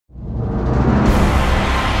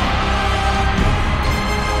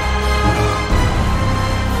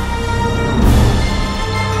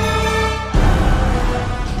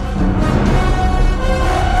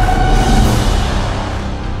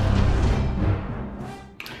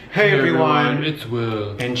Hey everyone, it's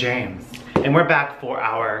Will and James, and we're back for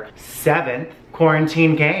our 7th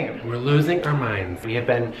quarantine game. We're losing our minds. We have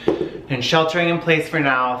been sheltering in place for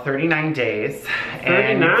now 39 days.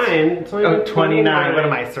 39? It's only been 29. What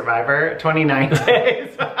am I, Survivor? 29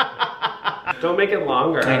 days. Don't make it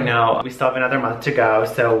longer. I know. We still have another month to go,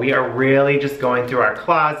 so we are really just going through our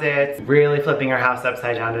closets, really flipping our house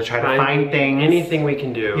upside down to try to find things. Anything we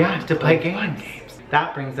can do. Yeah, to play games.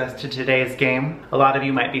 That brings us to today's game. A lot of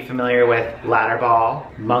you might be familiar with ladder ball,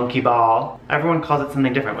 monkey ball. Everyone calls it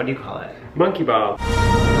something different. What do you call it? Monkey ball.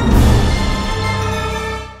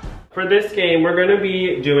 For this game, we're gonna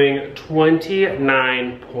be doing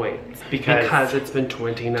 29 points. Because it's been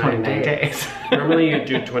 29 days. Normally you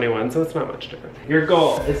do 21, so it's not much different. Your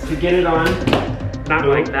goal is to get it on, not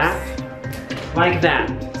like that, like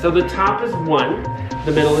that. So the top is 1,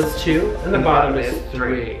 the middle is 2, and the bottom is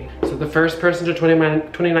 3. So the first person to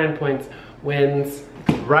 29 points wins.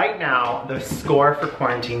 Right now, the score for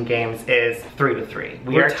quarantine games is 3-3.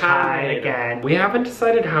 We are tied again. We haven't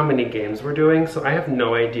decided how many games we're doing, so I have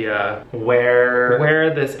no idea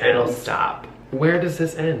where this ends. It'll stop. Where does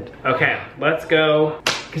this end? Okay, let's go,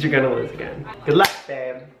 because you're gonna lose again. Good luck,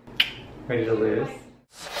 babe. Ready to lose?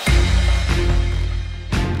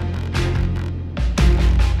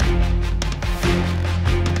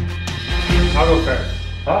 I'll go first.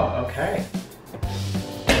 Oh, okay.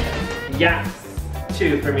 Yes,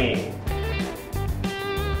 2 for me.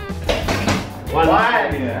 1.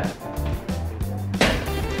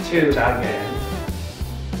 2 again.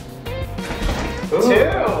 2.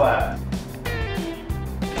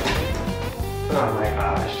 Oh my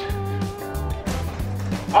gosh.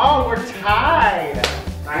 Oh, we're tied.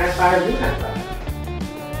 I have 5, you have 5.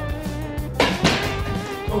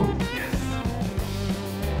 Oh, yes.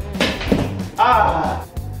 Ah.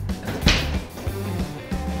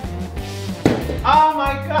 Oh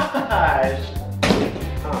my gosh.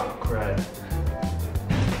 Oh, crud.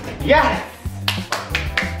 Yes.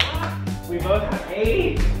 We both have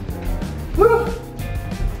 8. Woo.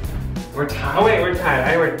 We're tied. Oh wait, we're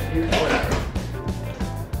tied. Whatever.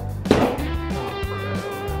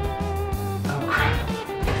 Oh crap.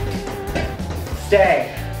 Stay.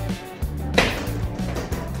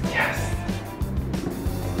 Yes.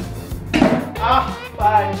 Oh,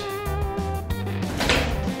 fudge.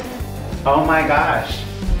 Oh my gosh.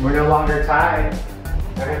 We're no longer tied.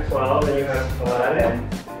 I have 12 and you have 11.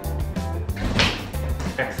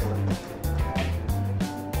 Excellent.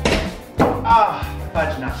 Ah,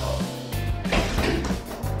 fudge knuckles.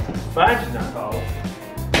 Fudge knuckles.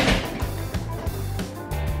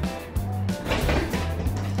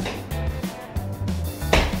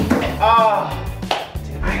 Oh.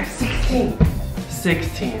 I have 16.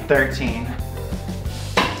 16. 13.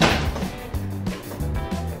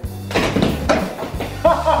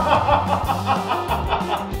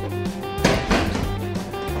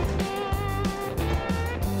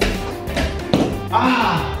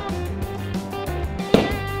 Ah.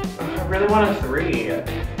 I really want a 3.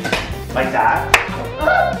 Like that?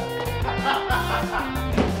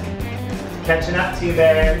 Catching up to you,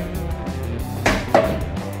 babe.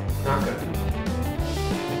 Not good.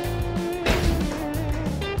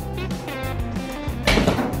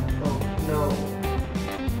 Oh, no.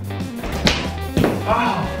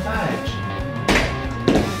 Oh, fudge.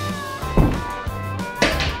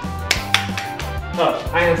 Oh,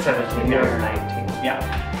 I have 17. You have 19. Yeah.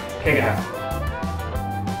 Okay, guys.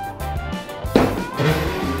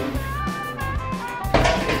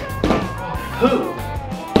 Who?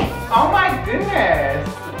 Oh my goodness.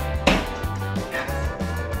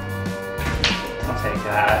 I'll take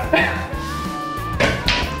that.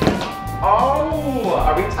 Oh,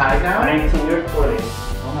 are we tied now? 19, you're 20.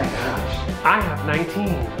 Oh my gosh. I have 19.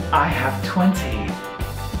 I have 20.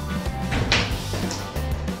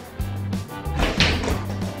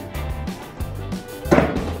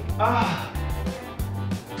 Ah.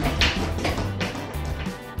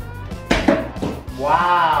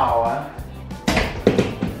 Wow.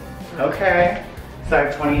 Okay. So I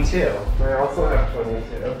have 22. I also have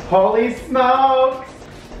 22. Holy smokes!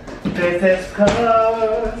 This is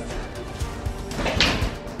close.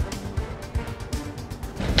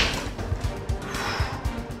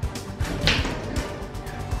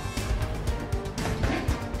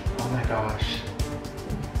 Oh my gosh.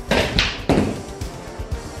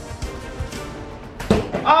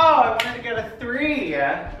 Oh, I wanted to get a 3.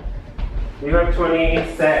 You have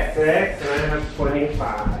 26, and I have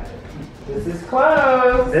 25. This is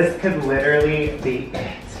close. This could literally be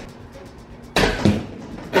it.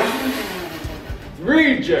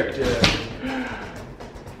 Rejected.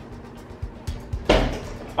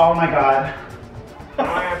 Oh my god.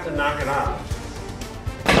 Now I have to knock it off.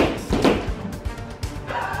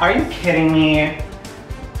 Are you kidding me?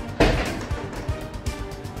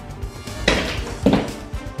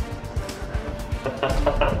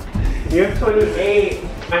 You have 28.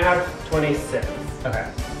 I have 26.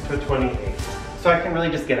 Okay. So 28. So I can really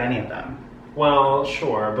just get any of them. Well,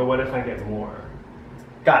 sure, but what if I get more?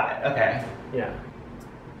 Got it, okay. Yeah.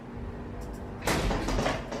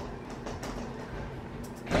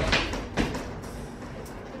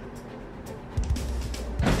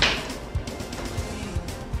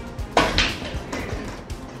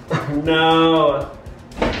 No.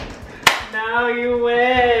 No, you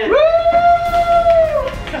win. Woo!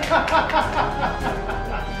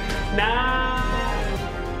 No.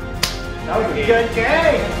 That was a good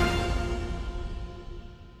game.